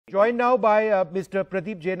Joined now by Mr.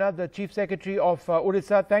 Pradeep Jena, the Chief Secretary of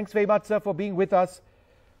Odisha. Thanks very much, sir, for being with us.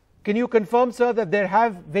 Can you confirm, sir, that there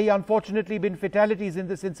have very unfortunately been fatalities in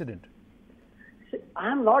this incident?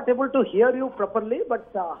 I am not able to hear you properly,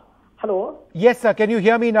 but hello? Yes, sir. Can you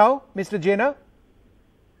hear me now, Mr. Jena?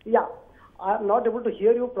 Yeah, I am not able to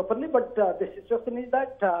hear you properly, but the situation is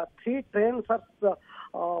that 3 trains are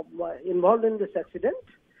involved in this accident,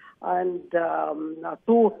 and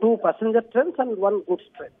two passenger trains and 1 goods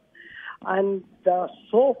train. And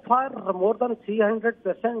so far, more than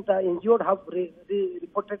 300% injured have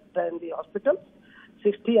reported in the hospitals.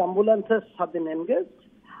 60 ambulances have been engaged,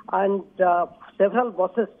 and several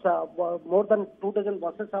buses, more than 2 dozen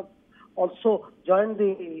buses, have also joined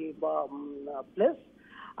the place.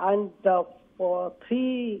 And for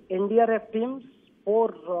 3 NDRF teams,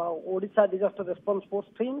 4 Odisha Disaster Response Force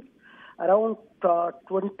teams, around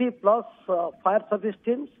 20 plus fire service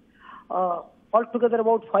teams. Altogether,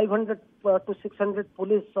 about 500 to 600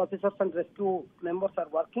 police officers and rescue members are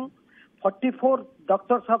working. 44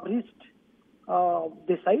 doctors have reached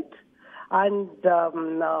the site, and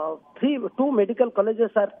 2 medical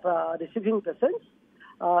colleges are receiving patients.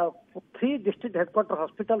 3 district headquarter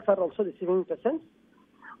hospitals are also receiving patients.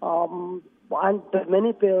 And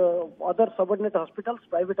many other subordinate hospitals,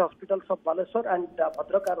 private hospitals of Balasore and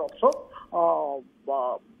Bhadrak are also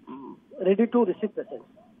ready to receive patients.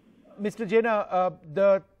 Mr. Jena,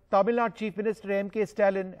 the Tamil Nadu Chief Minister M.K.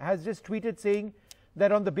 Stalin has just tweeted saying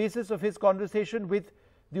that on the basis of his conversation with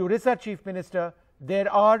the Odisha Chief Minister,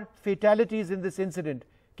 there are fatalities in this incident.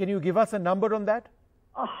 Can you give us a number on that?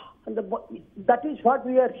 That is what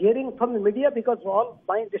we are hearing from the media, because all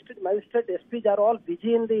my district magistrate SPs are all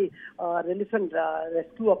busy in the relief and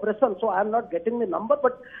rescue operation. So I am not getting the number,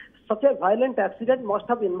 but such a violent accident must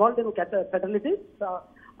have involved in fatalities.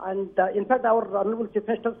 And in fact, our Honorable Chief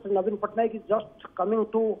Minister Naveen Patnaik is just coming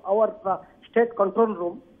to our state control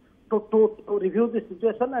room to review the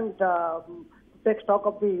situation and take stock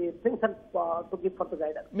of the things and to give further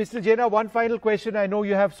guidance. Mr. Jena, one final question. I know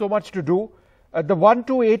you have so much to do. The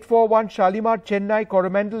 12841 Shalimar Chennai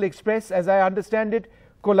Coromandel Express, as I understand it,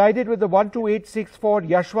 collided with the 12864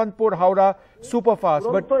 Yashwantpur Howrah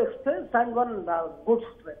Superfast. But Express and 1 goods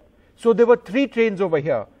train. So there were 3 trains over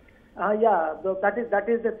here. Yeah, that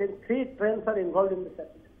is the thing. 3 trains are involved in this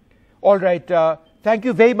accident. All right. Thank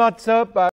you very much, sir.